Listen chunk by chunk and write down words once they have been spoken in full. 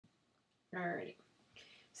Alrighty.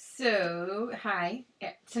 So, hi.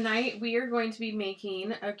 Tonight we are going to be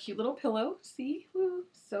making a cute little pillow. See? Woo,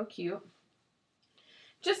 so cute.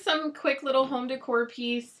 Just some quick little home decor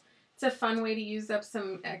piece. It's a fun way to use up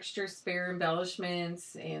some extra spare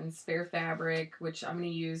embellishments and spare fabric, which I'm going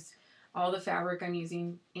to use all the fabric I'm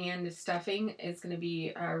using and the stuffing is going to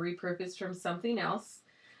be repurposed from something else.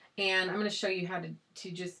 And I'm going to show you how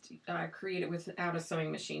to just create it without a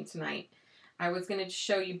sewing machine tonight. I was going to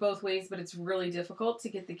show you both ways, but it's really difficult to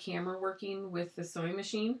get the camera working with the sewing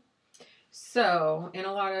machine. So, and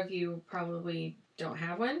a lot of you probably don't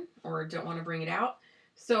have one or don't want to bring it out.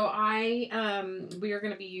 So we are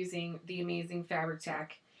going to be using the amazing fabric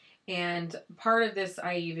tack. And part of this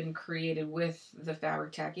I even created with the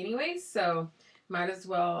fabric tack anyways. So might as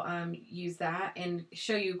well use that and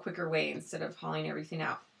show you a quicker way instead of hauling everything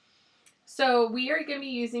out. So we are going to be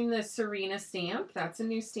using the Sirena stamp. That's a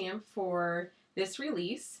new stamp for this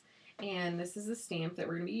release. And this is the stamp that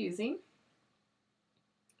we're going to be using.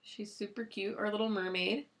 She's super cute, our little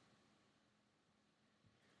mermaid.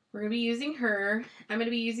 We're going to be using her. I'm going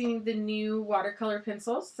to be using the new watercolor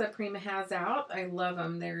pencils that Prima has out. I love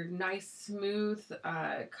them. They're nice, smooth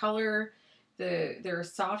color. They're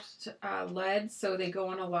soft lead, so they go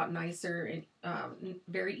on a lot nicer and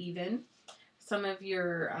very even. Some of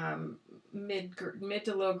your mid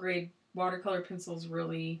to low grade watercolor pencils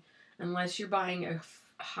really, unless you're buying a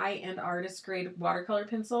high-end artist grade watercolor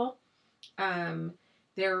pencil,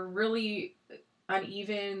 they're really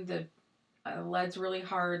uneven. The lead's really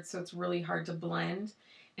hard, so it's really hard to blend.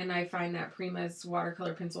 And I find that Prima's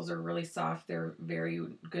watercolor pencils are really soft. They're very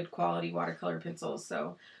good quality watercolor pencils,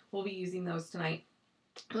 so we'll be using those tonight.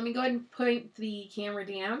 Let me go ahead and put the camera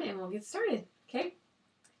down and we'll get started, okay?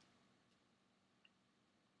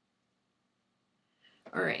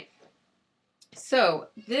 All right. So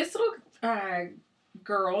this little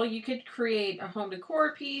girl, you could create a home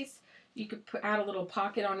decor piece. You could add a little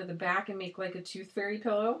pocket onto the back and make like a tooth fairy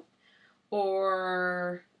pillow,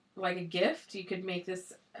 or like a gift. You could make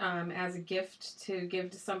this as a gift to give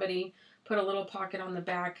to somebody. Put a little pocket on the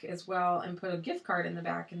back as well, and put a gift card in the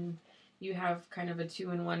back, and you have kind of a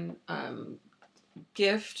two-in-one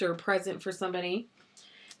gift or present for somebody.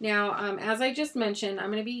 Now, as I just mentioned, I'm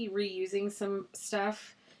going to be reusing some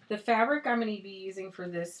stuff. The fabric I'm going to be using for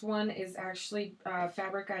this one is actually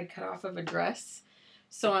fabric I cut off of a dress.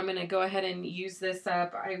 So I'm going to go ahead and use this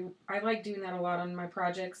up. I like doing that a lot on my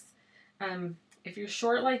projects. If you're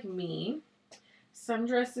short like me, some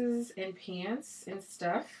dresses and pants and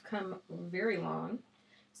stuff come very long.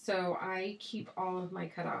 So I keep all of my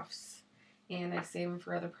cutoffs and I save them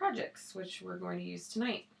for other projects, which we're going to use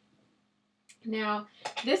tonight. Now,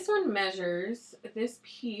 this one measures, this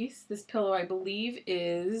piece, this pillow, I believe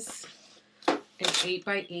is an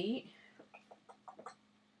 8x8.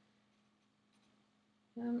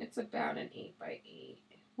 It's about an 8x8.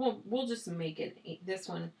 We'll just make it 8. This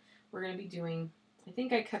one, we're going to be doing, I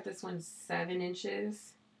think I cut this one 7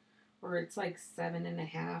 inches, or it's like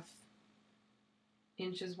 7.5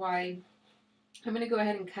 inches wide. I'm going to go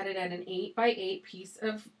ahead and cut it at an 8x8 piece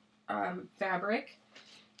of fabric.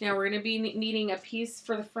 Now we're going to be needing a piece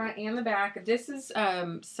for the front and the back. This is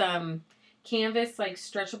some canvas, like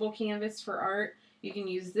stretchable canvas for art. You can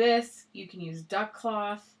use this. You can use duck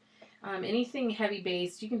cloth. Anything heavy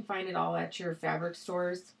based, you can find it all at your fabric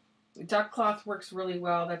stores. Duck cloth works really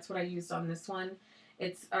well. That's what I used on this one.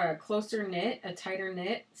 It's a closer knit, a tighter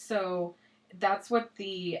knit. So that's what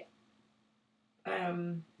the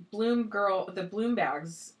bloom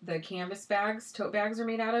bags, the canvas bags, tote bags are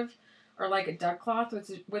made out of. Or like a duck cloth,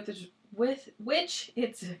 with which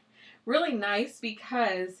it's really nice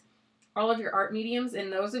because all of your art mediums,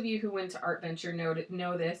 and those of you who went to Art Venture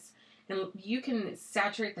know this, and you can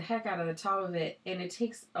saturate the heck out of the top of it, and it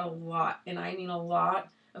takes a lot, and I mean a lot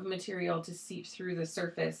of material to seep through the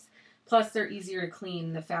surface. Plus, they're easier to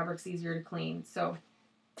clean. The fabric's easier to clean. So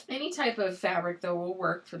any type of fabric, though, will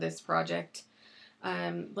work for this project.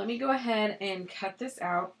 Let me go ahead and cut this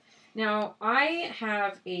out. Now, I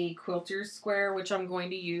have a quilter's square, which I'm going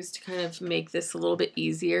to use to kind of make this a little bit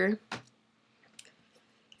easier.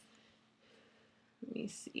 Let me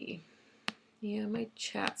see. Yeah, my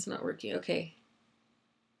chat's not working. Okay.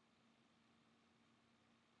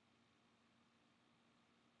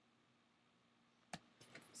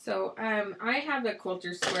 So, I have the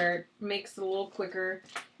quilter square. It makes it a little quicker.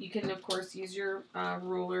 You can, of course, use your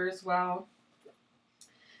ruler as well.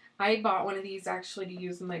 I bought one of these actually to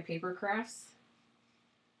use in my paper crafts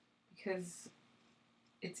because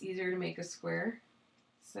it's easier to make a square.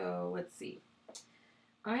 So let's see.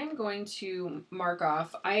 I'm going to mark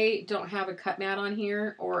off. I don't have a cut mat on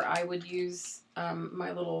here, or I would use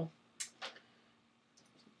my little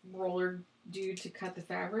roller dude to cut the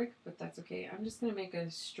fabric, but that's okay. I'm just going to make a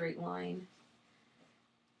straight line.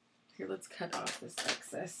 Here, let's cut off this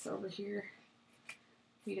excess over here.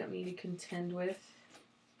 We don't need to contend with.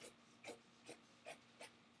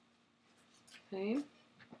 Okay.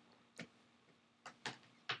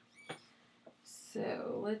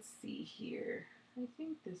 So let's see here. I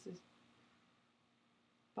think this is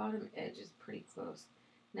bottom edge is pretty close.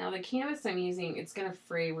 Now the canvas I'm using, it's going to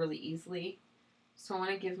fray really easily. So I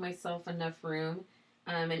want to give myself enough room.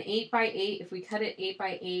 An 8x8, if we cut it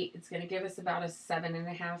 8x8, it's going to give us about a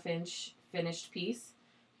 7.5 inch finished piece,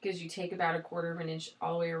 because you take about 1/4 inch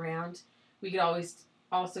all the way around. We could always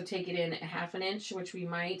also take it in 1/2 inch, which we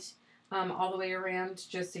might, all the way around,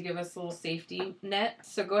 just to give us a little safety net.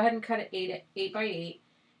 So go ahead and cut it 8x8.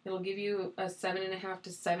 It'll give you a 7.5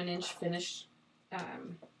 to 7 inch finished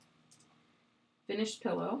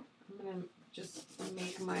pillow. I'm going to just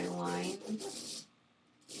make my line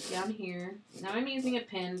down here. Now I'm using a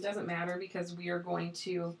pin. Doesn't matter, because we are going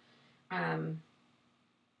to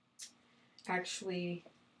actually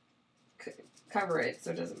cover it,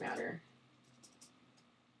 so it doesn't matter.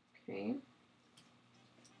 Okay.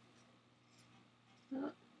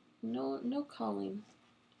 No calling.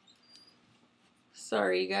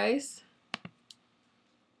 Sorry, guys.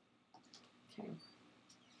 Okay.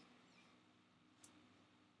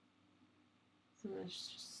 So that's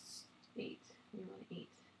just 8. We want 8.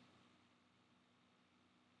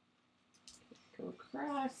 Go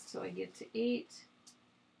across till I get to 8.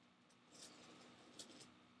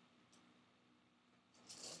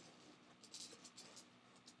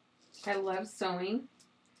 I love sewing,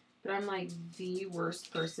 but I'm like the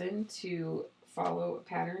worst person to follow a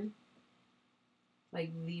pattern.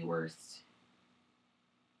 Like the worst.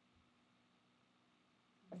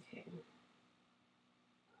 Okay.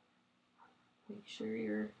 Make sure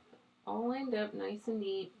you're all lined up nice and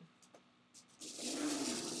neat.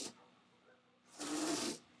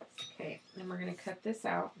 Okay, then we're going to cut this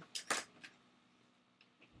out.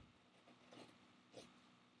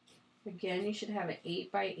 Again, you should have an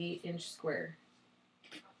 8x8 inch square.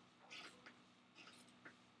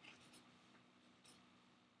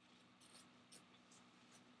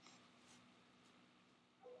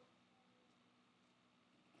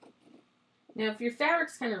 Now, if your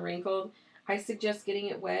fabric's kind of wrinkled, I suggest getting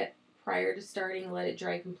it wet prior to starting. Let it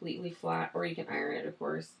dry completely flat, or you can iron it, of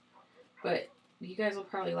course. But you guys will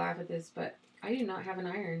probably laugh at this, but I do not have an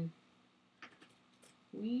iron.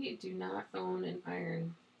 We do not own an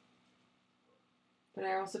iron. But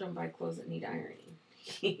I also don't buy clothes that need ironing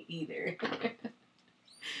either.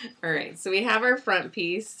 All right, so we have our front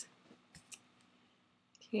piece.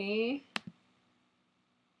 Okay.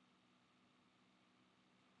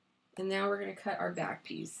 And now we're going to cut our back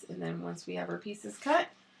piece. And then once we have our pieces cut,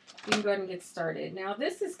 we can go ahead and get started. Now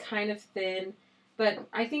this is kind of thin, but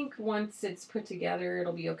I think once it's put together,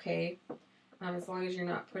 it'll be okay. As long as you're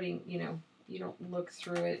not putting, you don't look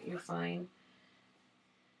through it, you're fine.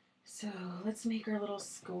 So let's make our little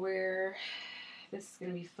square. This is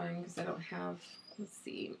going to be fun because I don't have, let's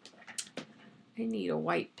see, I need a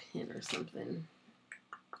white pin or something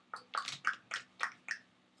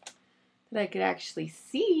that I could actually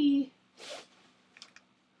see.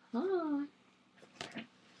 Huh.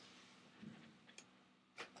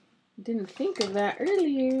 Didn't think of that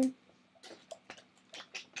earlier.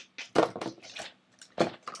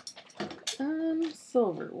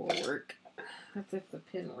 Silver will work. That's if the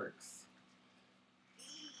pin works.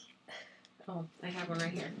 Oh, I have one right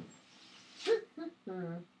here.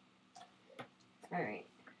 Alright.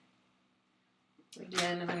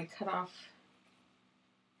 Again, I'm going to cut off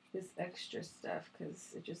this extra stuff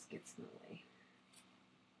because it just gets in the way.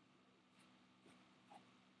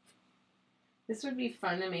 This would be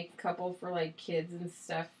fun to make a couple for like kids and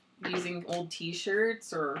stuff, using old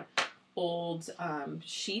t-shirts or old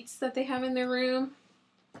sheets that they have in their room.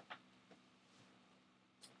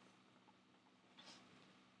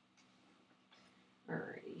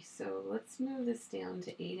 Alrighty, so let's move this down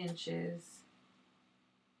to 8 inches.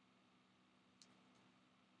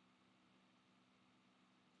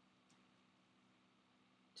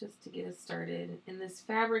 Just to get us started. And this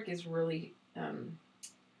fabric is really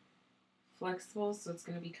flexible, so it's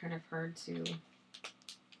going to be kind of hard to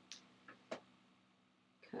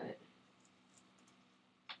cut.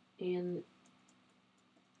 And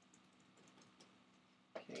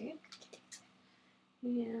okay,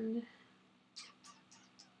 and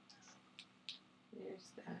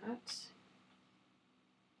there's that.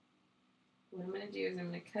 What I'm going to do is I'm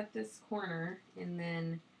going to cut this corner and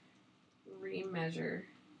then remeasure.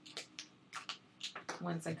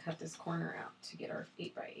 once I cut this corner out to get our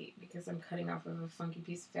 8x8 because I'm cutting off of a funky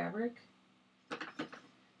piece of fabric.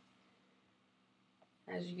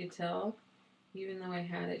 As you can tell, even though I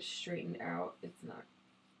had it straightened out, it's not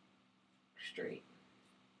straight.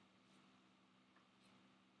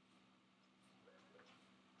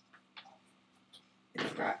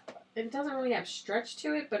 It doesn't really have stretch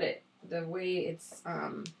to it, but the way it's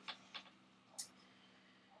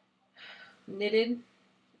knitted,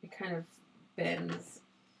 it kind of bends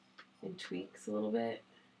and tweaks a little bit.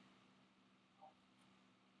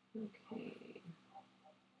 Okay.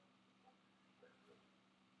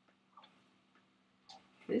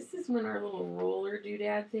 This is when our little roller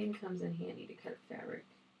doodad thing comes in handy to cut fabric.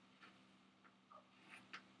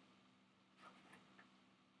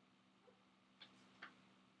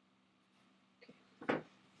 Okay.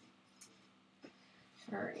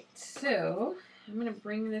 All right, so I'm going to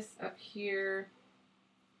bring this up here.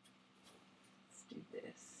 Let's do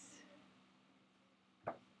this.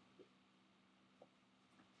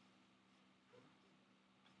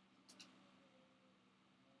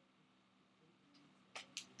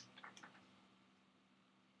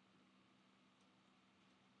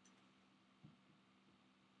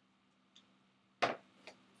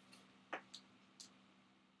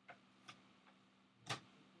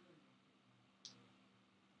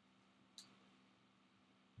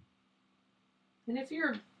 And if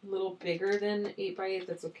you're a little bigger than 8x8,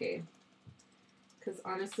 that's okay. Because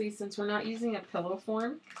honestly, since we're not using a pillow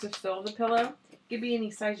form to fill the pillow, it could be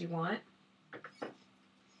any size you want.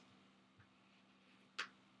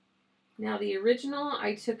 Now the original,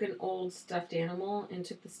 I took an old stuffed animal and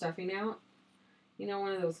took the stuffing out. You know,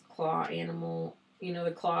 one of those claw animal, you know,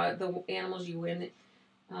 the animals you win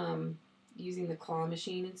using the claw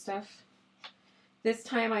machine and stuff. This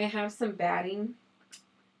time I have some batting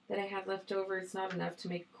that I had left over. It's not enough to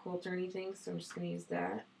make a quilt or anything, so I'm just going to use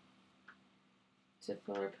that to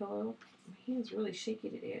fill our pillow. My hand's really shaky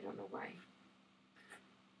today. I don't know why.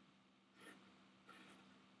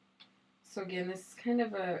 So again, this is kind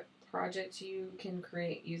of a project you can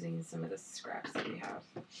create using some of the scraps that you have.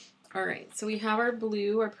 All right, so we have our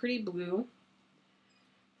blue, our pretty blue.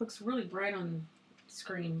 Looks really bright on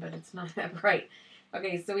screen, but it's not that bright.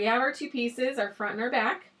 Okay, so we have our two pieces, our front and our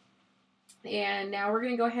back. And now we're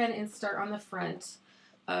going to go ahead and start on the front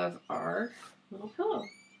of our little pillow.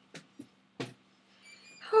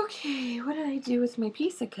 Okay, what did I do with my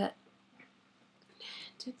piece I cut?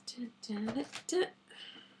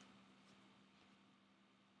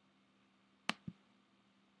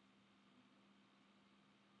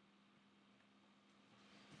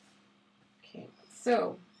 Okay,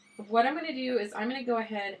 so what I'm going to do is I'm going to go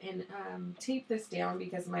ahead and tape this down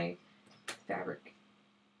because my fabric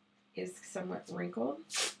is somewhat wrinkled,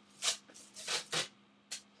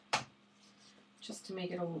 just to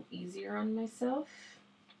make it a little easier on myself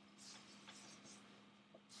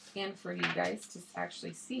and for you guys to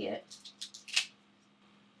actually see it.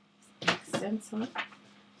 Makes sense, huh?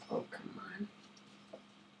 Oh, come on.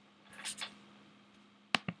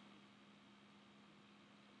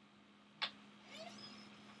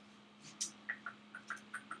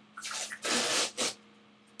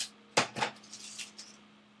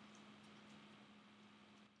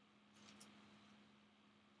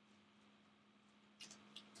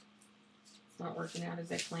 Not working out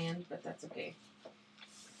as I planned, but that's okay.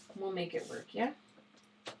 We'll make it work, yeah?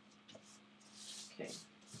 Okay.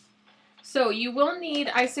 So you will need,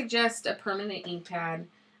 I suggest, a permanent ink pad.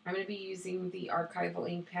 I'm going to be using the archival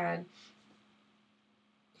ink pad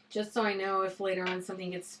just so I know if later on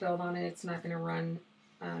something gets spilled on it, it's not going to run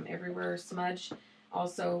everywhere or smudge.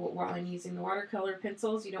 Also, while I'm using the watercolor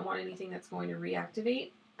pencils, you don't want anything that's going to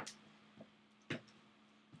reactivate.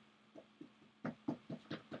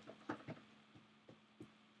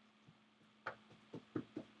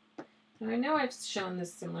 I know I've shown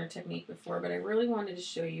this similar technique before, but I really wanted to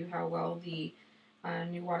show you how well the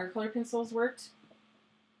new watercolor pencils worked.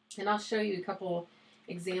 And I'll show you a couple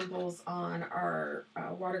examples on our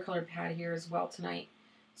watercolor pad here as well tonight,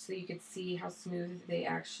 so you could see how smooth they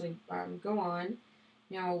actually go on.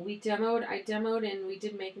 Now, I demoed and we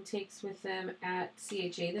did make and takes with them at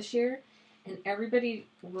CHA this year, and everybody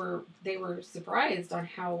were surprised on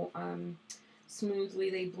how smoothly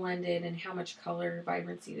they blended and how much color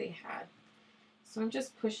vibrancy they had. So I'm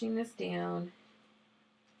just pushing this down.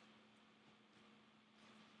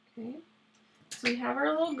 Okay, so we have our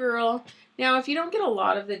little girl. Now if you don't get a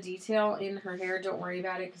lot of the detail in her hair, don't worry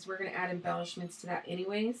about it because we're going to add embellishments to that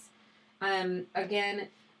anyways. Again,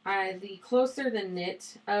 the closer the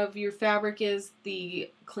knit of your fabric is, the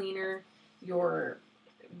cleaner your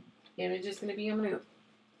image is going to be. I'm going to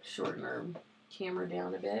shorten her camera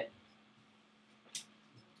down a bit.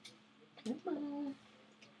 Come on.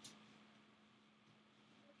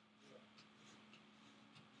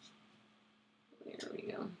 There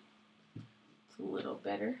we go. It's a little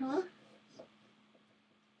better, huh?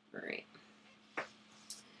 All right.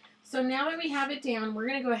 So now that we have it down, we're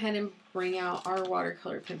going to go ahead and bring out our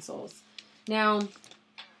watercolor pencils. Now,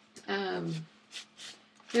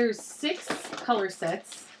 there's 6 color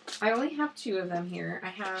sets. I only have 2 of them here. I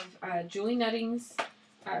have Julie Nutting's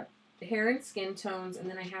hair and skin tones, and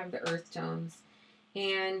then I have the earth tones.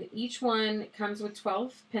 And each one comes with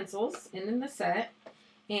 12 pencils in the set.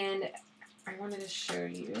 And I wanted to show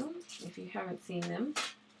you, if you haven't seen them.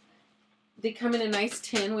 They come in a nice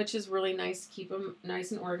tin, which is really nice to keep them nice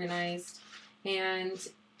and organized. And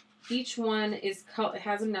each one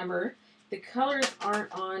has a number. The colors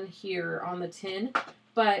aren't on here on the tin,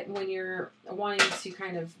 but when you're wanting to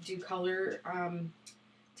kind of do color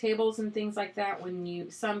tables and things like that,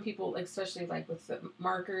 some people, especially like with the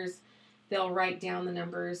markers, they'll write down the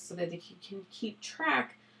numbers so that they can keep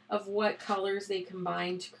track of what colors they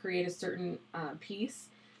combine to create a certain piece.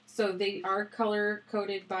 So they are color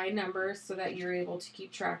coded by numbers so that you're able to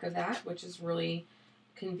keep track of that, which is really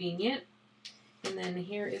convenient. And then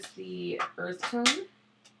here is the earth tone.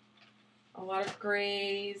 A lot of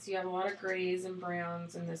grays. You have a lot of grays and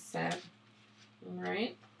browns in this set. All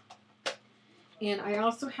right. And I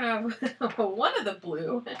also have one of the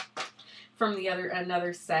blue from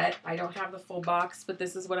another set. I don't have the full box, but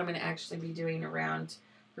this is what I'm going to actually be doing around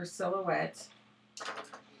her silhouette.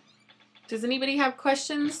 Does anybody have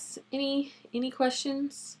questions? Any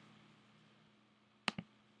questions?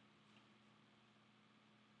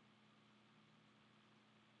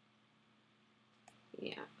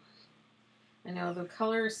 Yeah. I know the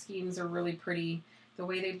color schemes are really pretty. The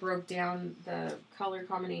way they broke down the color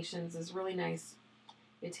combinations is really nice.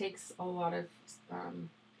 It takes a lot of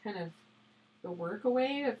kind of the work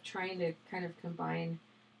away of trying to kind of combine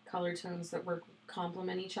color tones that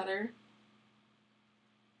complement each other.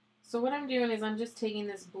 So what I'm doing is I'm just taking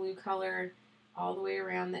this blue color all the way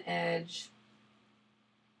around the edge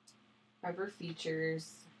of her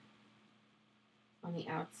features on the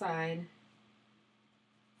outside.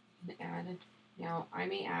 And add. Now I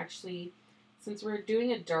may actually, since we're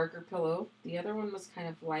doing a darker pillow, the other one was kind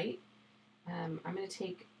of light. I'm going to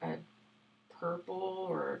take a purple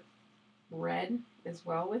or red as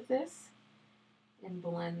well with this and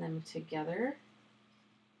blend them together.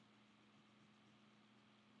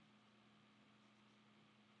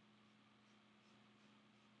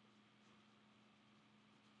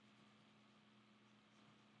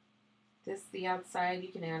 The outside, you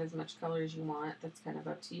can add as much color as you want. That's kind of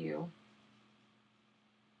up to you.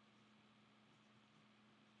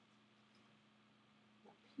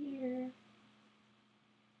 Up here.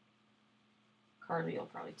 Carly will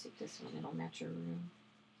probably take this one. It'll match your room.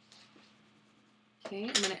 Okay,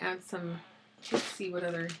 I'm going to add some, let's see what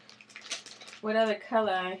other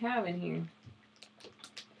color I have in here.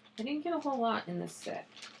 I didn't get a whole lot in this set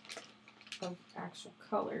of actual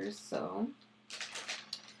colors, so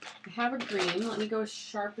I have a green. Let me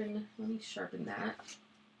sharpen that.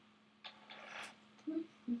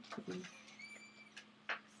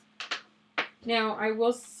 Now, I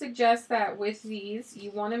will suggest that with these,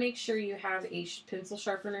 you want to make sure you have a pencil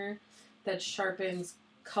sharpener that sharpens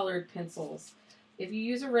colored pencils. If you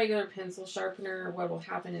use a regular pencil sharpener, what will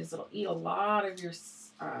happen is it'll eat a lot of your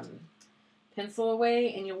pencil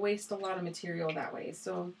away, and you'll waste a lot of material that way.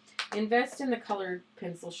 So invest in the colored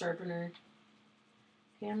pencil sharpener.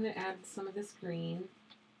 Okay, I'm going to add some of this green.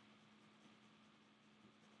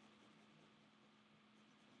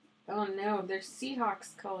 Oh no, they're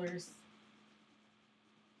Seahawks colors.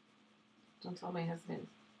 Don't tell my husband.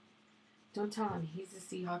 Don't tell him. He's a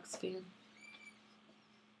Seahawks fan.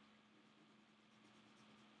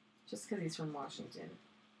 Just because he's from Washington.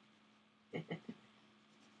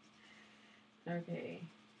 Okay.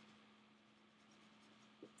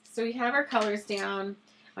 So we have our colors down.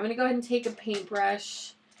 I'm going to go ahead and take a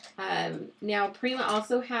paintbrush. Now, Prima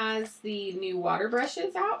also has the new water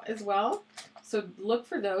brushes out as well. So look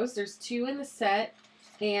for those. There's 2 in the set.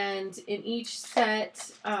 And in each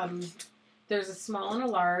set, there's a small and a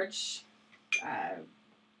large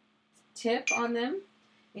tip on them.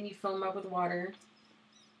 And you fill them up with water.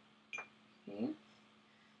 Okay.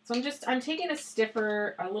 So I'm taking a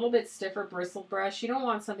little bit stiffer bristle brush. You don't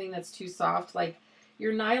want something that's too soft. Like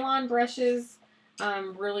your nylon brushes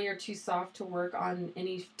really are too soft to work on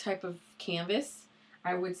any type of canvas.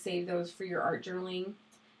 I would save those for your art journaling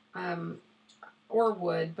or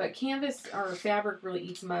wood. But canvas or fabric really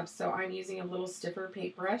eats them up. So I'm using a little stiffer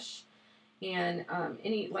paintbrush. And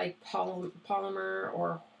any like polymer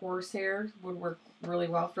or horsehair would work really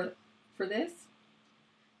well for this.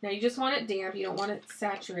 Now you just want it damp, you don't want it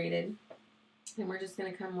saturated. And we're just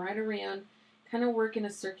going to come right around, kind of work in a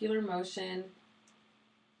circular motion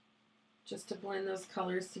just to blend those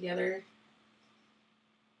colors together.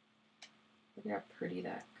 Look at how pretty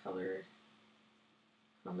that color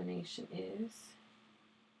combination is.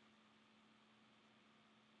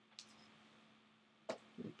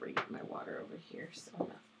 Let me bring my water over here so I'm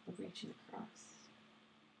not reaching across.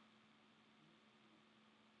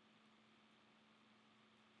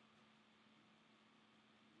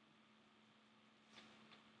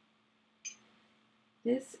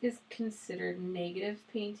 This is considered negative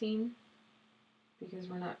painting because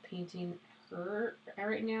we're not painting her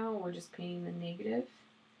right now, we're just painting the negative.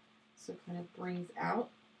 So it kind of brings out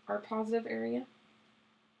our positive area.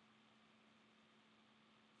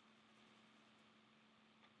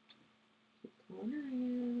 Keep going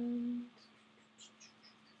around.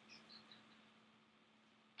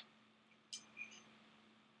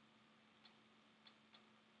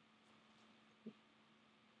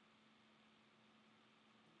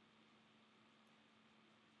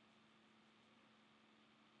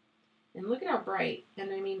 And look at how bright,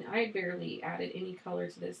 and I mean, I barely added any color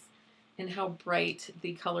to this, and how bright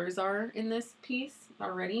the colors are in this piece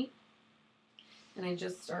already. And I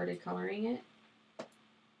just started coloring it.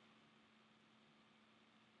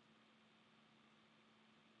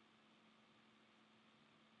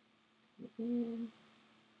 And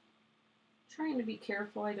trying to be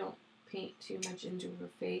careful I don't paint too much into her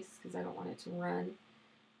face because I don't want it to run,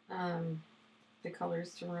 the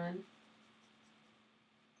colors to run.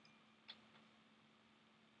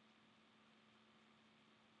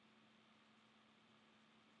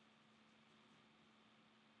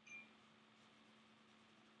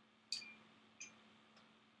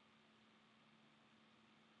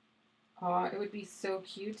 It would be so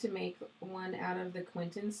cute to make one out of the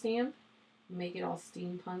Quentin stamp. Make it all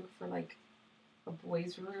steampunk for like a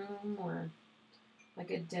boy's room or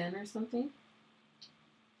like a den or something.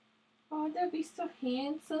 Oh, that'd be so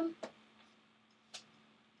handsome.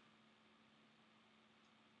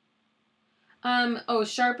 Oh,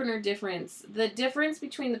 sharpener difference. The difference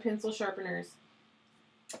between the pencil sharpeners.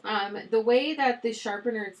 The way that the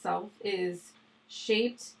sharpener itself is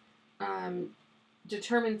shaped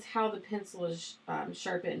determines how the pencil is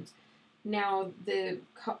sharpened. Now, a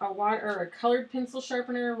colored pencil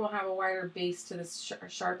sharpener will have a wider base to the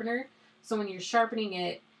sharpener, so when you're sharpening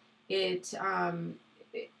it, it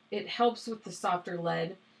helps with the softer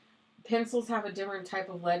lead. Pencils have a different type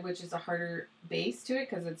of lead, which is a harder base to it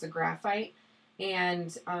because it's a graphite.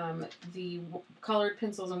 And the colored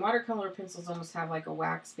pencils and watercolor pencils almost have like a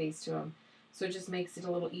wax base to them. So it just makes it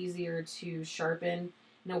a little easier to sharpen,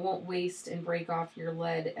 and it won't waste and break off your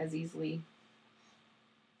lead as easily.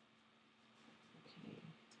 Okay.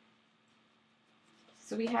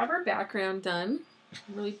 So we have our background done.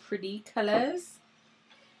 Really pretty colors.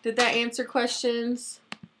 Did that answer questions?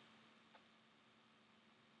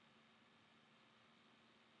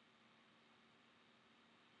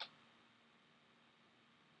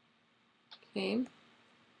 Okay.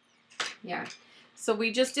 Yeah. So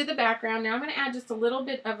we just did the background. Now I'm going to add just a little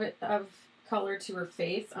bit of color to her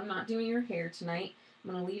face. I'm not doing her hair tonight.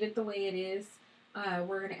 I'm going to leave it the way it is.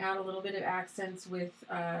 We're going to add a little bit of accents with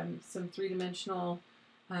some three-dimensional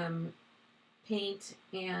paint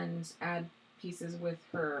and add pieces with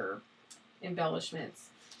her embellishments.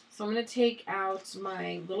 So I'm going to take out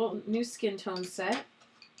my little new skin tone set.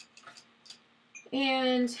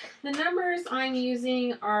 And the numbers I'm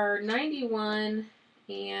using are 91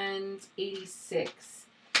 and 86.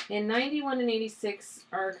 And 91 and 86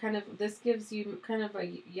 are kind of, this gives you kind of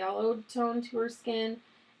a yellowed tone to her skin,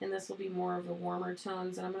 and this will be more of the warmer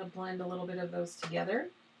tones, and I'm going to blend a little bit of those together.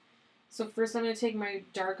 So first I'm going to take my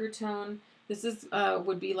darker tone. This is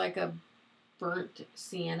would be like a burnt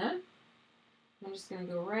sienna. I'm just going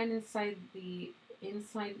to go right inside the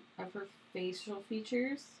inside of her facial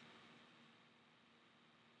features.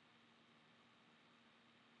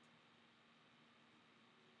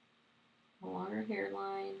 Along her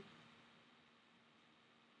hairline.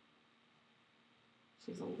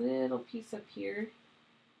 She's a little piece up here.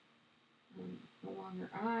 Along her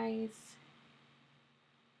eyes.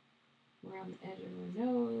 Around the edge of her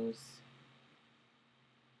nose.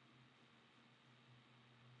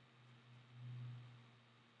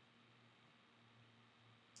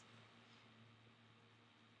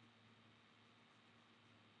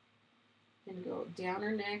 And go down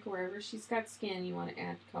her neck, wherever she's got skin, you want to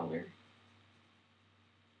add color.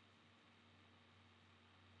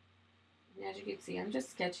 And as you can see, I'm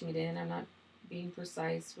just sketching it in. I'm not being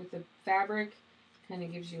precise. With the fabric, kind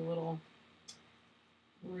of gives you a little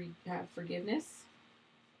forgiveness.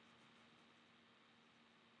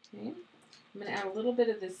 Okay, I'm going to add a little bit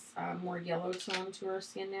of this more yellow tone to our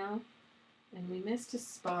skin now. And we missed a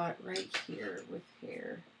spot right here with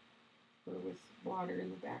hair, or with water in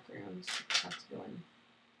the background. Have to go in.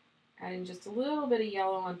 Adding just a little bit of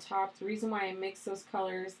yellow on top. The reason why I mix those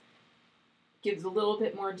colors gives a little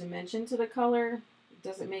bit more dimension to the color. It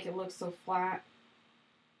doesn't make it look so flat.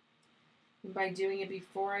 And by doing it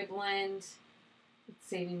before I blend, it's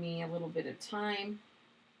saving me a little bit of time.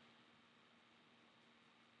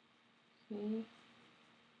 Okay.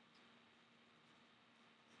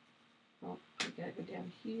 Oh, we gotta go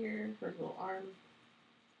down here, her little arm.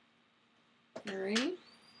 Alrighty.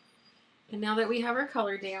 And now that we have our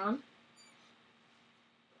color down,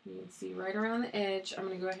 you can see right around the edge, I'm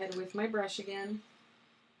going to go ahead with my brush again.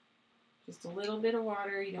 Just a little bit of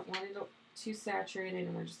water. You don't want it too saturated,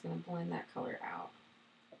 and we're just going to blend that color out.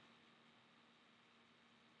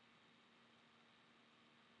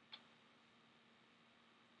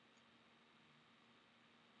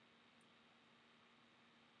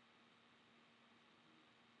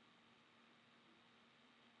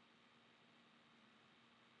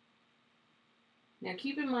 Now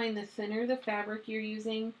keep in mind, the thinner the fabric you're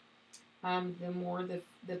using, the more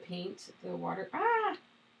the paint, the water. Ah!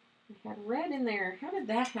 I had red in there. How did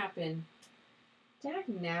that happen? Dag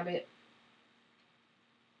nabbit.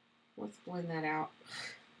 Let's blend that out.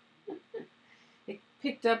 It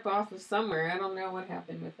picked up off of somewhere. I don't know what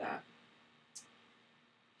happened with that.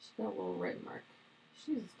 She got a little red mark.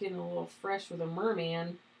 She's getting a little fresh with a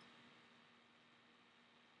merman.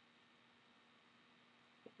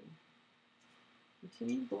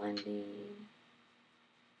 Continue blending.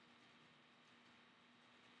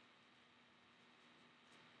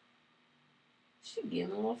 She's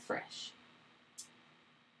getting a little fresh.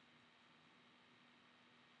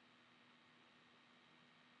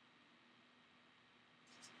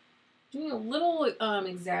 Doing a little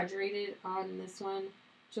exaggerated on this one,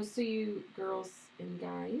 just so you girls and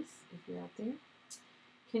guys, if you're out there,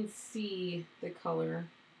 can see the color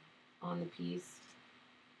on the piece.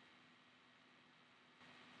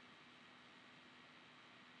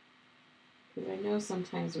 Because I know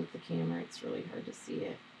sometimes with the camera it's really hard to see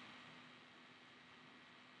it.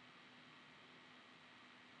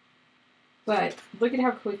 But look at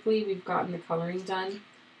how quickly we've gotten the coloring done.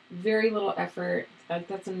 Very little effort.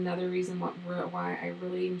 That's another reason why I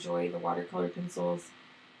really enjoy the watercolor pencils.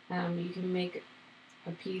 You can make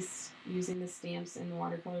a piece using the stamps and the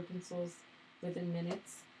watercolor pencils within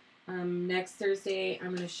minutes. Next Thursday, I'm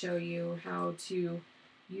going to show you how to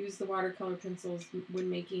use the watercolor pencils when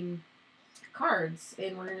making cards,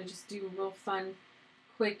 and we're going to just do a real fun,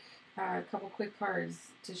 quick, couple quick cards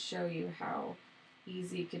to show you how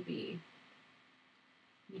easy it could be.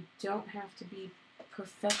 You don't have to be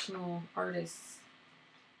professional artists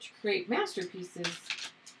to create masterpieces.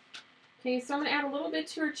 Okay, so I'm going to add a little bit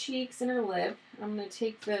to her cheeks and her lip. I'm going to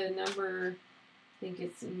take the number, I think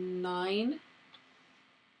it's 9.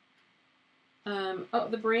 Oh,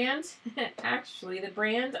 the brand, actually, the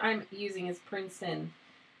brand I'm using is Princeton.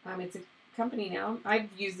 It's a company now. I've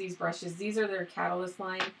used these brushes. These are their Catalyst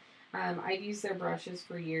line. I've used their brushes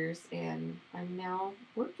for years, and I'm now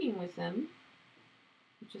working with them,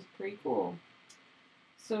 which is pretty cool.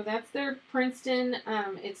 So that's their Princeton.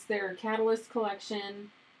 It's their Catalyst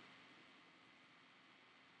collection.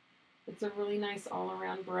 It's a really nice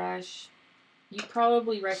all-around brush. You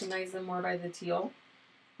probably recognize them more by the teal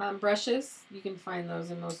brushes. You can find those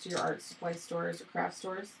in most of your art supply stores or craft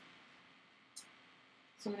stores.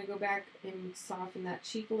 So I'm going to go back and soften that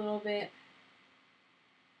cheek a little bit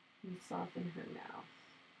and soften her mouth.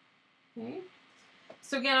 Okay.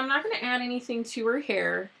 So again, I'm not going to add anything to her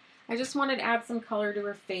hair. I just wanted to add some color to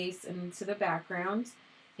her face and to the background,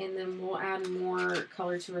 and then we'll add more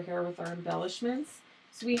color to her hair with our embellishments.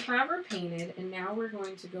 So we have her painted, and now we're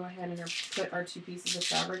going to go ahead and put our 2 pieces of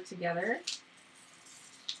fabric together.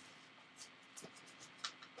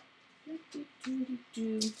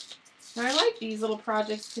 Now I like these little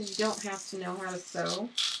projects because you don't have to know how to sew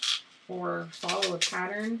or follow a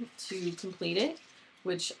pattern to complete it,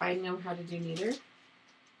 which I know how to do neither.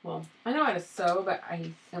 Well, I know how to sew, but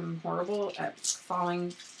I am horrible at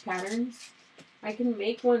following patterns. I can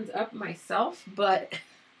make ones up myself, but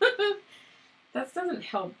that doesn't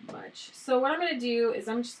help much. So what I'm going to do is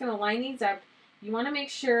I'm just going to line these up. You want to make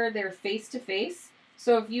sure they're face to face.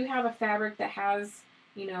 So if you have a fabric that has,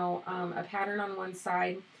 you know, a pattern on one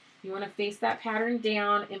side, you want to face that pattern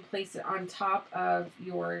down and place it on top of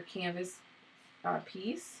your canvas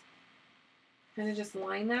piece. kind of just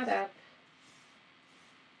line that up.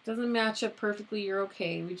 Doesn't match up perfectly, you're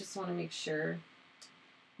okay. We just want to make sure.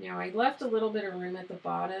 Now I left a little bit of room at the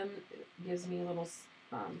bottom. It gives me a little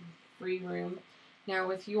free room. Now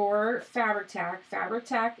with your fabric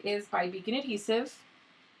tack is by Beacon Adhesive,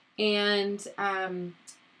 and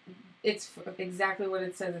it's exactly what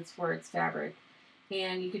it says it's for. It's fabric.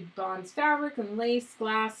 And you could bond fabric and lace,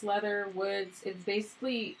 glass, leather, woods. It's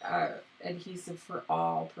basically adhesive for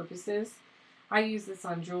all purposes. I use this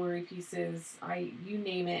on jewelry pieces. You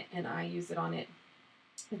name it, and I use it on it.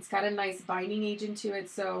 It's got a nice binding agent to it,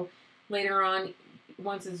 so later on,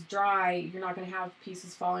 once it's dry, you're not going to have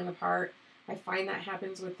pieces falling apart. I find that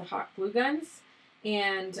happens with the hot glue guns,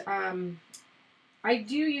 and I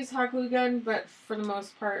do use hot glue gun, but for the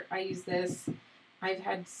most part, I use this. I've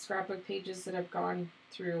had scrapbook pages that have gone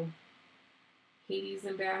through Hades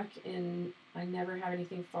and back, and I never have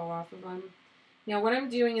anything fall off of them. Now what I'm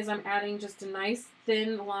doing is I'm adding just a nice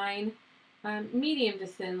thin line, medium to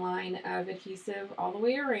thin line of adhesive all the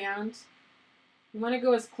way around. You want to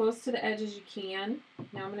go as close to the edge as you can.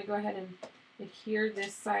 Now I'm going to go ahead and adhere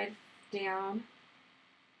this side down.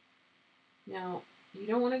 Now you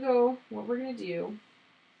don't want to go, what we're going to do,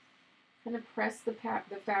 kind of press the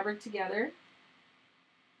fabric together.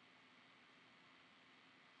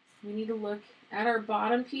 We need to look at our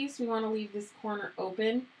bottom piece. We want to leave this corner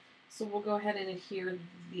open, so we'll go ahead and adhere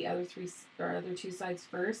the other two sides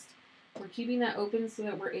first. We're keeping that open so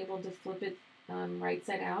that we're able to flip it right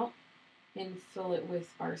side out and fill it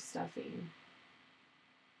with our stuffing.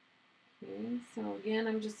 Okay, so again,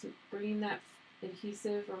 I'm just bringing that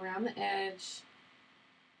adhesive around the edge.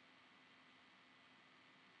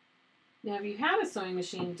 Now, if you have a sewing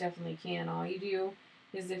machine, you definitely can. All you do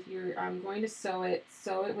is if you're going to sew it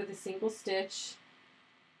with a single stitch.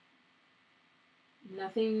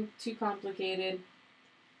 Nothing too complicated.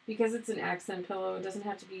 Because it's an accent pillow, it doesn't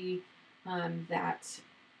have to be that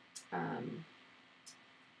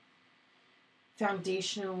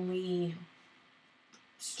foundationally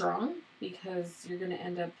strong, because you're going to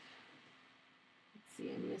end up, let's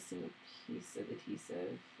see, I'm missing a piece of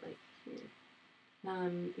adhesive right here.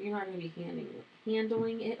 You're not going to be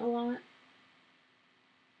handling it a lot.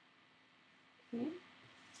 Okay.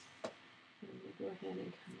 I'm going to go ahead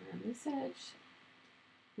and come around this edge.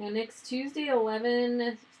 Now next Tuesday,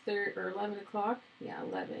 11 o'clock, yeah,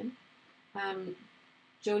 11,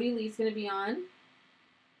 Jody Lee's going to be on,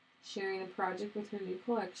 sharing a project with her new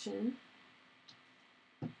collection.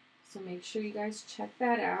 So make sure you guys check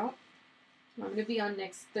that out. I'm going to be on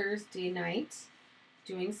next Thursday night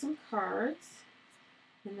doing some cards.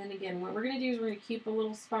 And then again, what we're going to do is we're going to keep a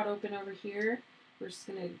little spot open over here. We're just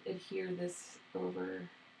going to adhere this over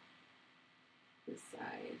this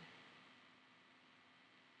side.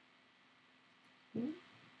 Okay.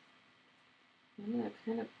 I'm going to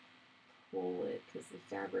kind of pull it because the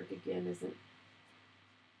fabric again it's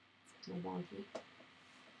kind of wonky.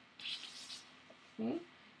 Okay.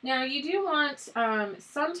 Now you do want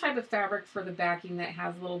some type of fabric for the backing that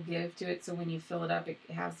has a little give to it, so when you fill it up, it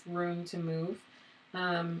has room to move.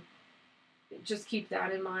 Just keep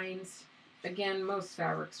that in mind. Again, most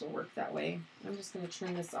fabrics will work that way. I'm just going to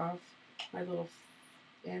trim this off, my little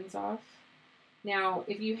ends off. Now,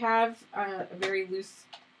 if you have a very loose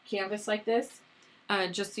canvas like this,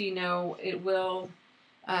 just so you know, it will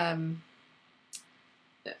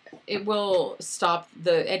stop,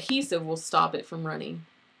 the adhesive will stop it from running.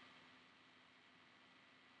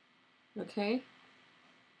 Okay.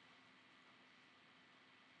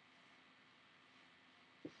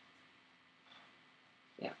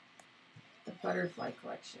 Yeah, the butterfly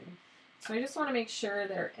collection. So I just want to make sure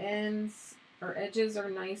that our edges are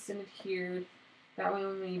nice and adhered. That way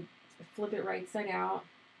when we flip it right side out,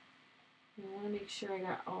 I want to make sure I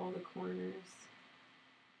got all the corners.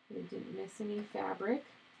 I didn't miss any fabric.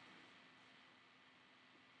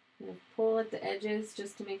 I'm going to pull at the edges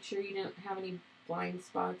just to make sure you don't have any blind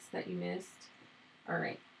spots that you missed.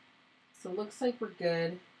 Alright, so it looks like we're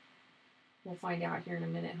good. We'll find out here in a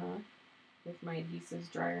minute, huh? If my adhesive's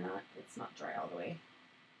dry or not. It's not dry all the way.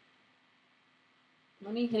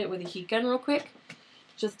 Let me hit it with a heat gun real quick,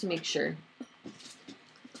 just to make sure.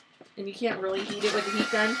 And you can't really heat it with a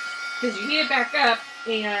heat gun, because you heat it back up,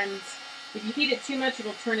 and if you heat it too much,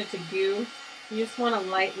 it'll turn it to goo. You just want to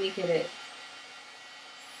lightly hit it.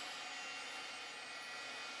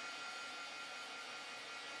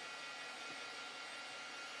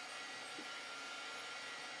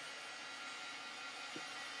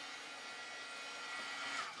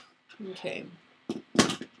 Okay.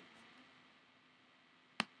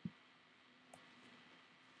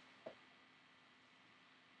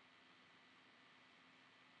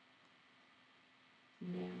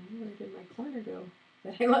 Where did my corner go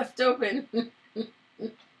that I left open?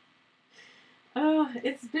 Oh,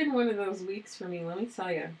 it's been one of those weeks for me, let me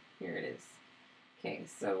tell you. Here it is. Okay,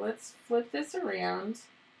 so let's flip this around.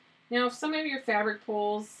 Now, if some of your fabric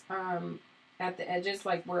pulls at the edges,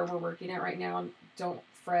 like where we're working at right now, don't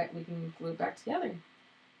fret. We can glue it back together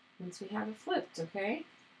once we have it flipped, okay?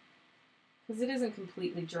 Because it isn't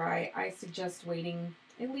completely dry, I suggest waiting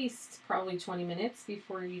at least probably 20 minutes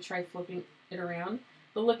before you try flipping it around.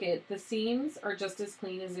 But look at the seams are just as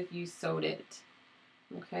clean as if you sewed it,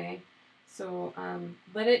 okay? So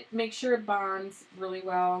make sure it bonds really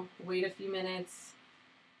well. Wait a few minutes.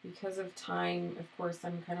 Because of time, of course,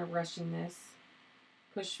 I'm kind of rushing this.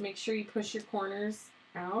 Make sure you push your corners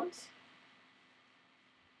out.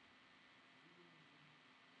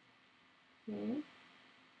 Okay.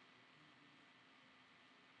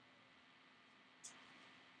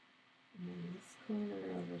 And this corner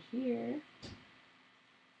over here.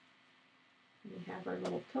 We have our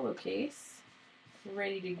little pillowcase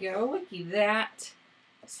ready to go. Look at that.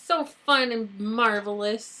 So fun and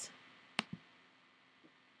marvelous.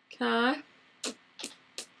 Okay.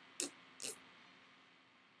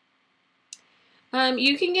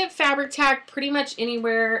 You can get fabric tack pretty much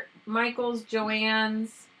anywhere. Michael's,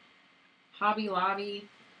 Joann's, Hobby Lobby,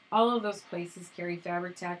 all of those places carry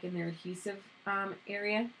fabric tack in their adhesive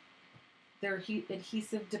area. Their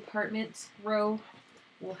adhesive department row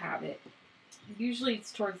will have it. Usually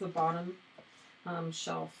it's towards the bottom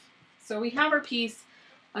shelf. So we have our piece.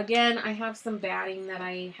 Again, I have some batting that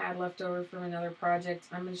I had left over from another project.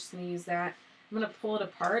 I'm just going to use that. I'm going to pull it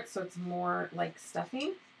apart so it's more like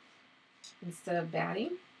stuffing instead of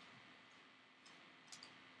batting.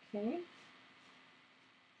 Okay.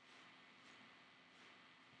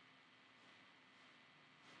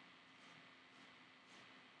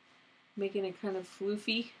 Making it kind of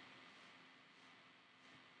floofy.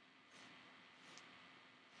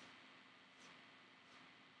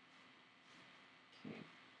 Okay.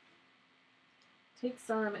 Take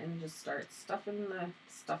some and just start stuffing the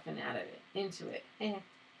stuffing out of it, into it.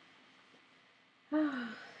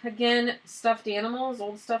 Again, stuffed animals,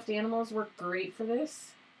 old stuffed animals work great for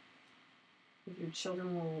this. If your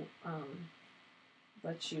children will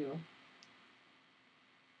let you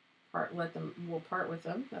part with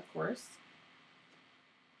them, of course.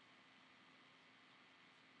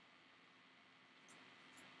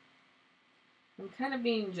 I'm kind of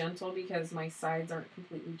being gentle because my sides aren't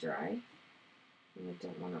completely dry. And I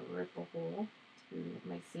don't want to rip a hole through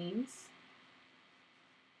my seams.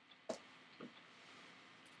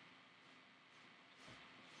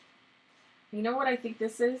 You know what I think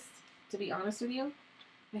this is, to be honest with you?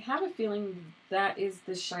 I have a feeling that is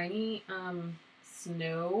the shiny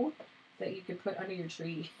snow that you could put under your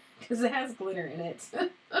tree because it has glitter in it.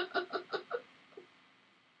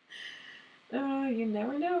 Oh, you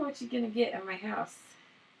never know what you're going to get at my house.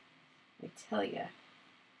 I tell you.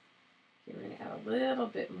 Okay, we're going to add a little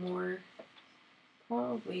bit more.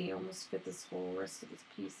 Probably almost fit this whole rest of this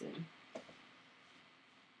piece in.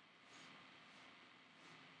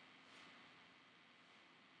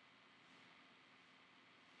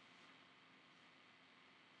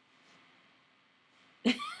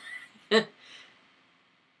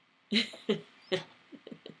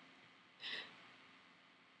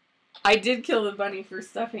 I did kill the bunny for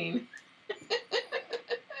stuffing.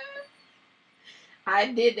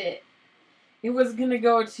 I did it. It was gonna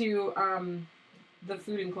go to the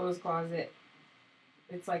food and clothes closet.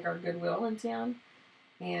 It's like our Goodwill in town,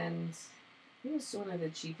 and it was one of the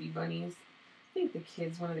cheapy bunnies. I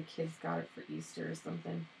think one of the kids got it for Easter or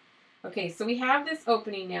something. Okay, so we have this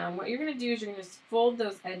opening now, and what you're gonna do is you're gonna just fold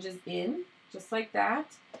those edges in, just like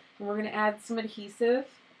that, and we're gonna add some adhesive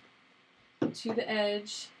to the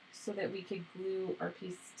edge so that we could glue our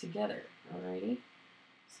piece together. Alrighty,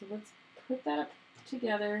 so let's put that up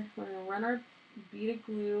together. We're gonna run our bead of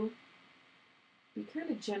glue. Be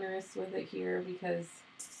kind of generous with it here because,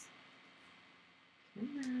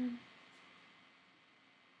 come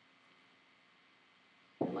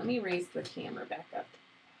on. Let me raise the camera back up.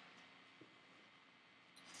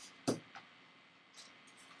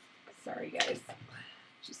 Sorry guys,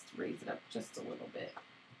 just raise it up just a little bit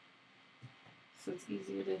so it's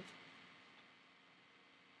easier to.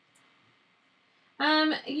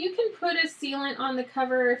 You can put a sealant on the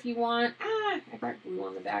cover if you want. I got glue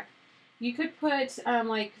on the back. You could put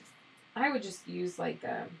like, I would just use like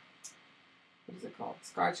what is it called?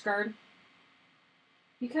 Scotch Guard.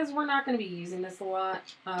 Because we're not going to be using this a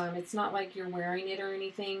lot. It's not like you're wearing it or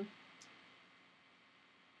anything.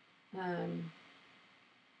 You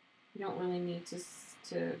don't really need to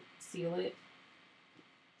seal it.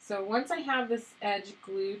 So once I have this edge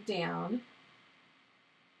glued down,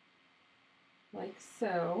 like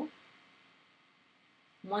so,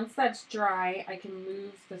 once that's dry, I can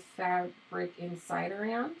move the fabric inside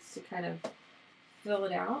around to kind of fill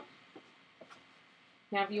it out.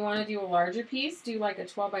 Now, if you want to do a larger piece, do like a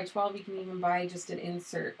 12 by 12. You can even buy just an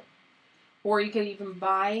insert. Or you can even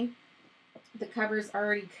buy the covers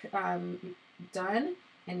already done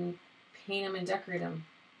and paint them and decorate them.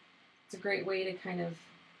 It's a great way to kind of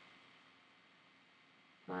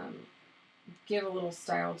give a little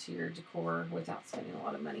style to your decor without spending a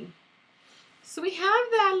lot of money. So we have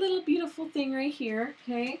that little beautiful thing right here,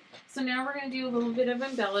 okay? So now we're going to do a little bit of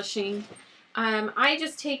embellishing. I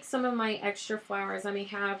just take some of my extra flowers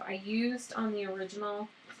I used on the original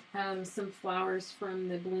some flowers from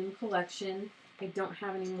the Bloom collection. I don't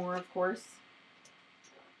have any more, of course.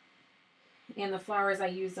 And the flowers I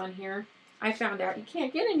used on here, I found out you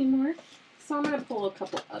can't get any more. So I'm going to pull a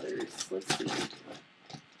couple others. Let's see.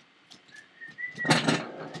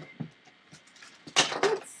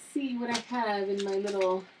 Let's see what I have in my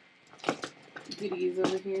little goodies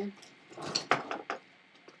over here.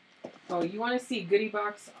 Oh, you want to see a goodie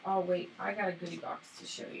box? Oh, wait. I got a goodie box to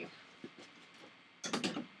show you.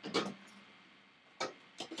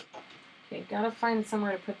 Okay, gotta find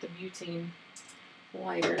somewhere to put the butane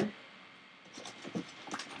lighter.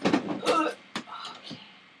 Okay.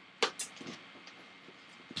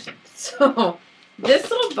 So, this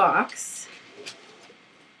little box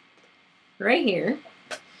right here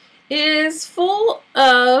is full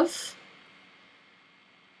of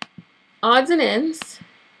odds and ends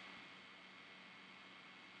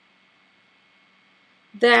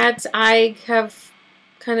that I have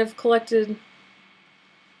kind of collected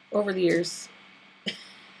over the years.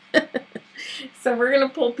 So we're going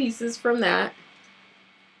to pull pieces from that.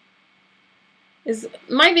 Is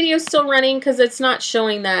my video still running? Because it's not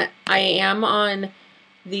showing that I am on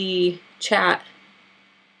the chat.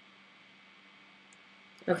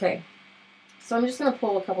 Okay. So I'm just going to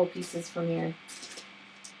pull a couple pieces from here.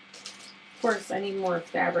 Of course, I need more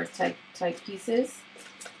fabric type pieces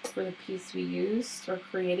for the piece we used or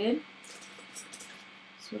created.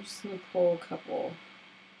 So we're just going to pull a couple.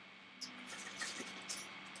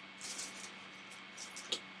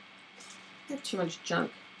 I have too much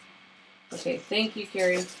junk. Okay, thank you,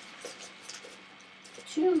 Carrie.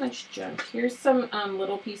 Too much junk. Here's some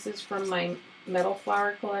little pieces from my metal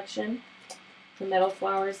flower collection. The metal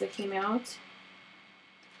flowers that came out.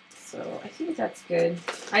 So I think that's good.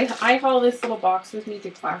 I haul this little box with me to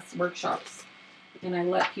class workshops. And I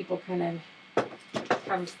let people kind of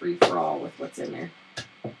have a free-for-all with what's in there.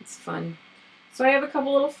 It's fun. So I have a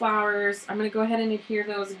couple little flowers. I'm going to go ahead and adhere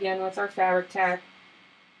those again with our fabric tack.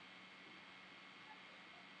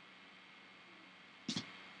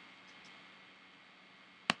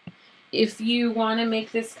 If you want to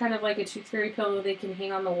make this kind of like a tooth fairy pillow, they can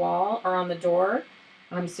hang on the wall or on the door,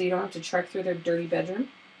 so you don't have to trek through their dirty bedroom.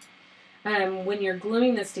 When you're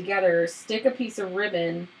gluing this together, stick a piece of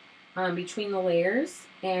ribbon between the layers,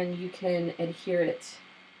 and you can adhere it.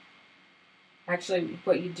 Actually,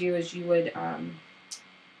 what you do is you would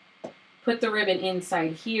put the ribbon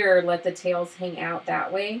inside here, let the tails hang out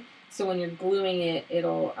that way, so when you're gluing it,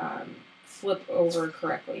 it'll flip over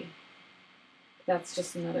correctly. That's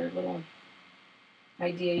just another little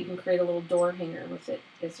idea. You can create a little door hanger with it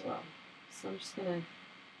as well. So I'm just going to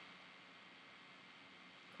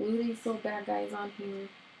glue these little bad guys on here.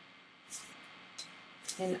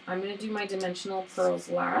 And I'm going to do my dimensional pearls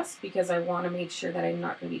last because I want to make sure that I'm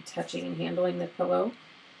not going to be touching and handling the pillow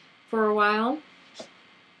for a while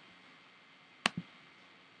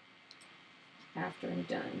after I'm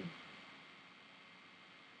done.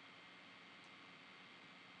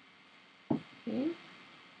 Okay.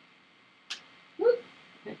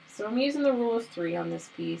 Okay. So I'm using the rule of 3 on this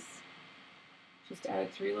piece. Just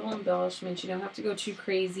added 3 little embellishments. You don't have to go too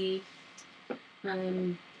crazy. I'm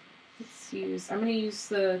going to use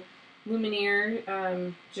the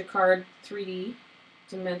Luminaire Jacquard 3D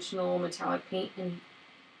dimensional metallic paint and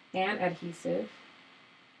adhesive.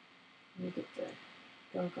 Let me get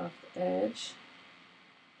the gunk off the edge.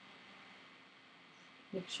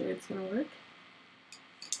 Make sure it's going to work.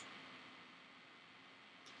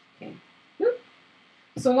 Okay.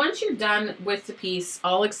 So once you're done with the piece,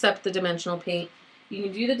 all except the dimensional paint, you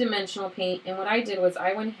can do the dimensional paint. And what I did was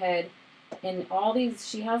I went ahead and all these,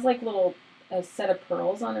 she has like little set of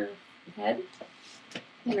pearls on her head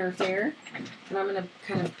and her hair. And I'm going to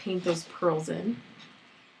kind of paint those pearls in.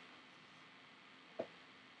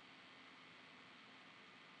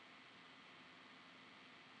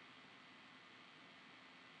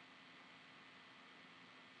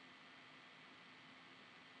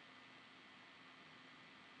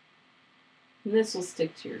 And this will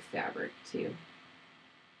stick to your fabric too.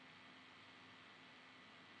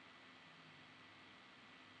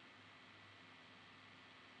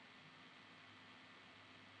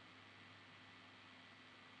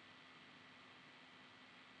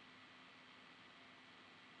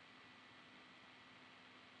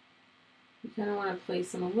 You kind of want to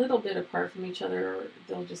place them a little bit apart from each other, or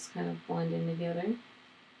they'll just kind of blend in together.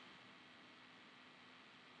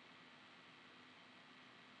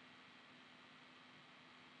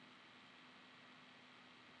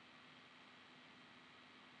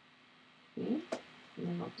 Okay. And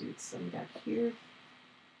then I'll do some back here.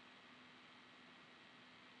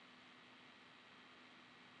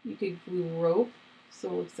 You could glue rope, so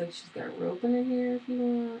it looks like she's got rope in her hair if you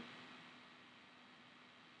want.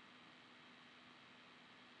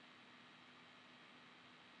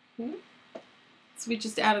 Okay. So we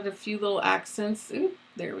just added a few little accents. Ooh,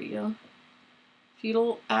 there we go. A few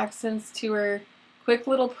little accents to her. Quick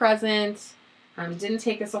little present. Didn't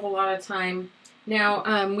take us a whole lot of time.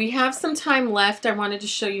 Now, we have some time left. I wanted to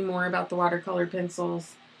show you more about the watercolor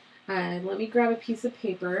pencils. Let me grab a piece of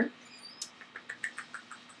paper.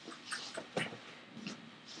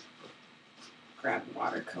 Grab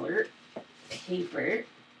watercolor paper.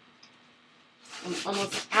 I'm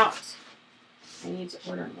almost out. I need to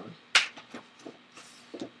order more.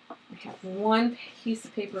 I have one piece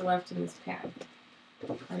of paper left in this pad.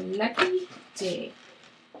 A lucky day.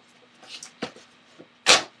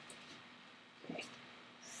 Okay,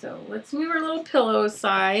 so let's move our little pillow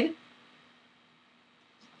aside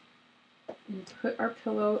and put our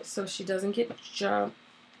pillow so she doesn't get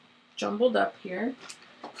jumbled up here.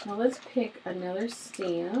 Now let's pick another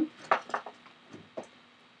stamp.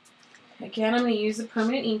 Again, I'm going to use a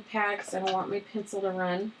permanent ink pad because I don't want my pencil to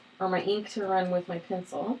run, or my ink to run with my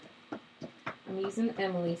pencil. I'm using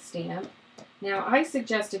Emily stamp. Now, I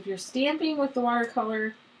suggest if you're stamping with the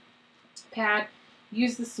watercolor pad,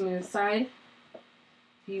 use the smooth side.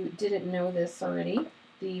 If you didn't know this already,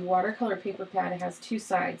 the watercolor paper pad has two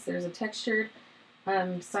sides. There's a textured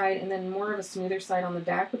side and then more of a smoother side on the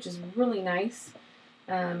back, which is really nice.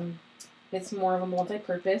 It's more of a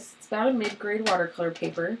multi-purpose. It's about a mid-grade watercolor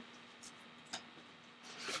paper.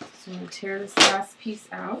 So I'm going to tear this last piece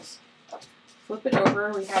out. Flip it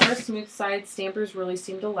over. We have our smooth side. Stampers really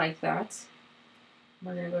seem to like that.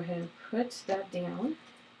 We're going to go ahead and put that down.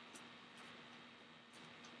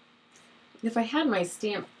 If I had my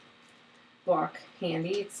stamp block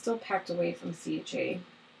handy, it's still packed away from CHA.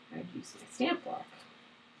 I'd use my stamp block.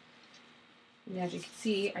 And as you can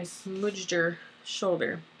see, I smudged her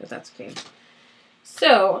shoulder, but that's okay.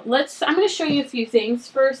 So I'm going to show you a few things.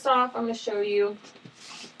 First off, I'm going to show you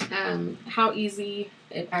how easy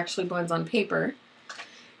it actually blends on paper,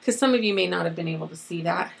 because some of you may not have been able to see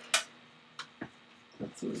that.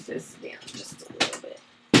 Let's move this down just a little bit.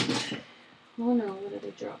 Oh no, what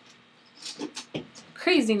did I drop?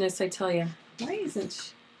 Craziness, I tell you. Why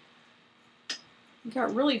isn't it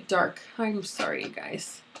got really dark? I'm sorry, you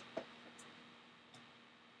guys.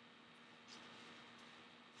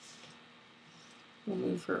 We'll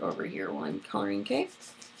move her over here while I'm coloring, okay?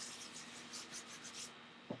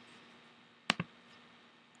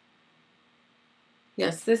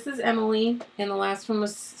 Yes, this is Emily, and the last one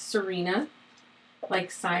was Sirena, like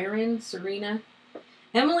siren, Sirena.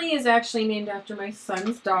 Emily is actually named after my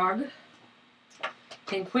son's dog,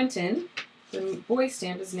 and Quentin, the boy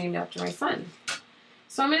stamp, is named after my son.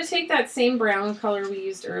 So I'm going to take that same brown color we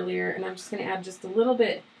used earlier, and I'm just going to add just a little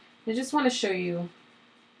bit. I just want to show you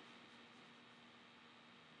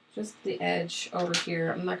just the edge over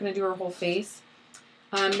here. I'm not going to do her whole face.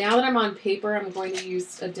 Now that I'm on paper, I'm going to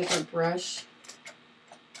use a different brush.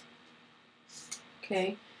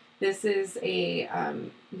 Okay, this is a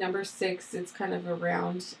number 6. It's kind of a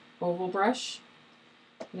round oval brush.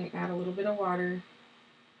 I'm going to add a little bit of water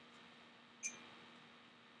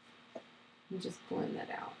and just blend that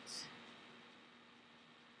out.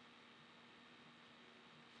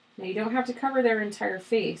 Now you don't have to cover their entire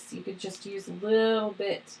face. You could just use a little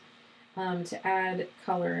bit to add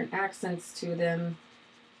color and accents to them,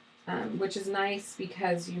 which is nice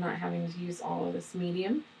because you're not having to use all of this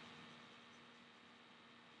medium.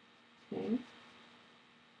 Okay.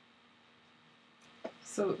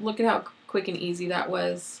 So look at how quick and easy that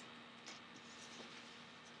was.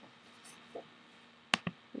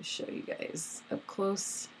 I'll show you guys up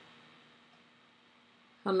close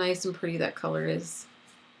how nice and pretty that color is.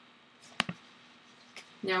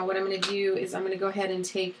 Now what I'm going to do is I'm going to go ahead and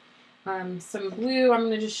take some blue. I'm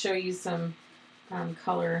going to just show you some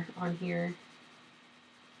color on here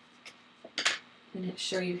and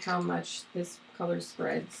show you how much this color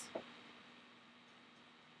spreads.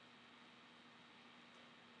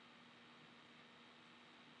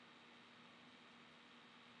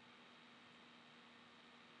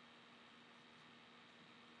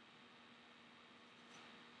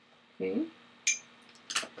 Okay.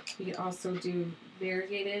 You could also do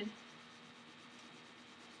variegated.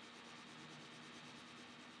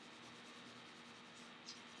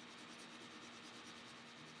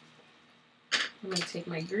 I'm going to take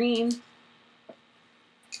my green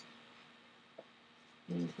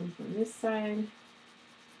and come from this side,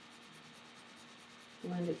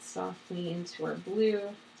 blend it softly into our blue,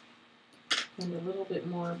 and a little bit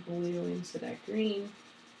more blue into that green.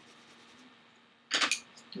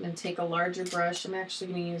 And then take a larger brush. I'm actually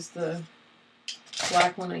going to use the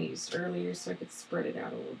black one I used earlier so I could spread it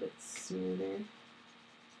out a little bit smoother.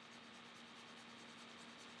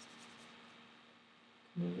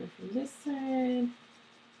 Come over from this side.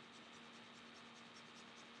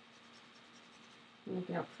 Look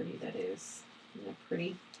how pretty that is. Isn't that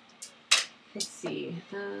pretty? Let's see.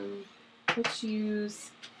 Let's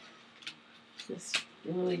use this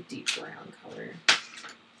really deep brown color.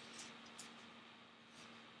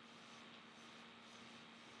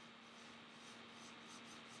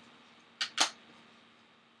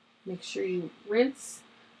 Make sure you rinse.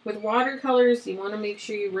 With watercolors, you want to make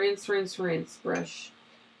sure you rinse your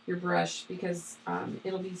brush, because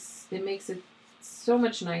it makes it so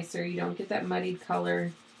much nicer. You don't get that muddied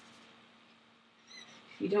color.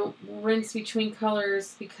 You don't rinse between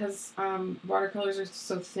colors because watercolors are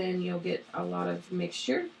so thin, you'll get a lot of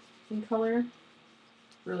mixture in color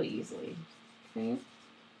really easily. Okay.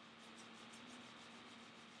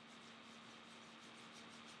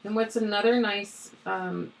 And what's another nice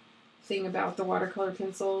thing about the watercolor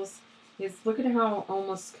pencils is look at how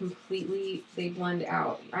almost completely they blend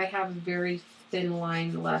out. I have a very thin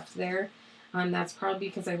line left there. That's probably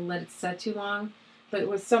because I let it set too long. But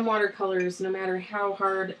with some watercolors, no matter how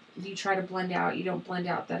hard you try to blend out, you don't blend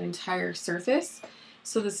out that entire surface.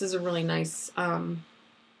 So this is a really nice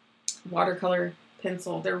watercolor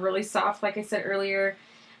pencil. They're really soft, like I said earlier.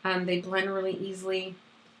 They blend really easily.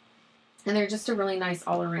 And they're just a really nice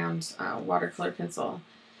all-around watercolor pencil.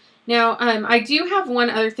 Now, I do have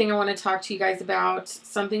one other thing I want to talk to you guys about.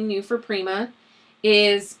 Something new for Prima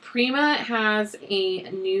is Prima has a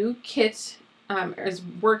new kit, has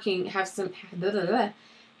some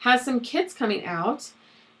kits coming out.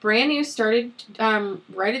 Brand new, started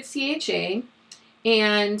right at CHA,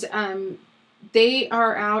 and they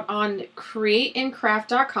are out on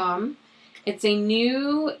createandcraft.com. It's a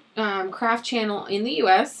new craft channel in the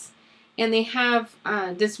U.S., and they have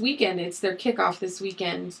this weekend, it's their kickoff this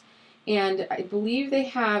weekend. And I believe they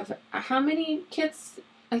have, how many kits?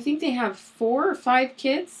 I think they have 4 or 5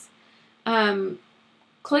 kits.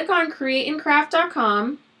 Click on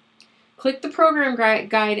createandcraft.com. Click the program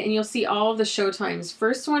guide and you'll see all of the show times.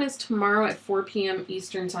 First one is tomorrow at 4 p.m.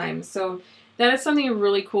 Eastern time. So that is something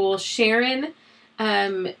really cool. Sharon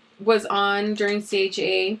was on during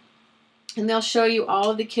CHA, and they'll show you all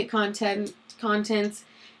of the kit contents.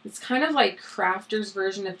 It's kind of like Crafter's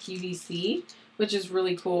version of QVC, which is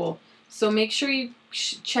really cool. So make sure you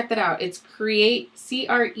check that out. It's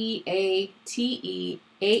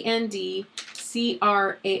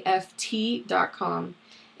createandcraft.com,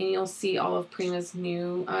 and you'll see all of Prima's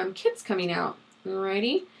new kits coming out.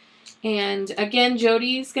 Alrighty. And again,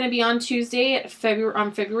 Jody's going to be on Tuesday at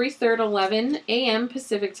February 3rd, 11 a.m.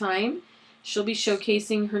 Pacific time. She'll be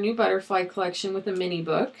showcasing her new butterfly collection with a mini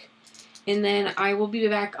book. And then I will be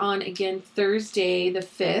back on again Thursday the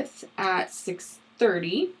 5th at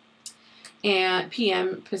 6:30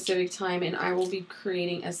 p.m. Pacific time, and I will be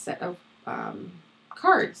creating a set of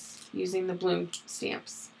cards using the bloom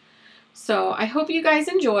stamps. So I hope you guys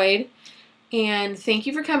enjoyed, and thank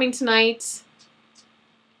you for coming tonight.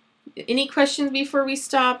 Any questions before we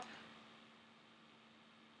stop?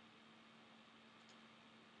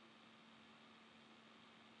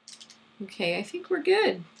 Okay, I think we're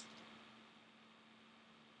good.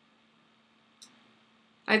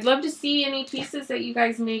 I'd love to see any pieces that you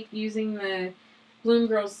guys make using the Bloom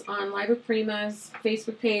Girls on Live with Prima's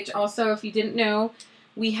Facebook page. Also, if you didn't know,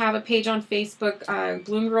 we have a page on Facebook,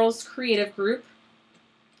 Bloom Girls Creative Group.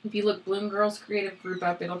 If you look Bloom Girls Creative Group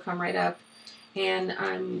up, it'll come right up. And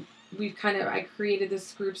I created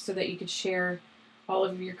this group so that you could share all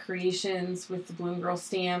of your creations with the Bloom Girl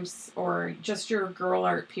stamps or just your girl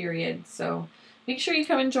art period. So make sure you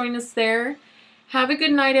come and join us there. Have a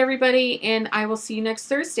good night, everybody, and I will see you next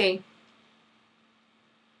Thursday.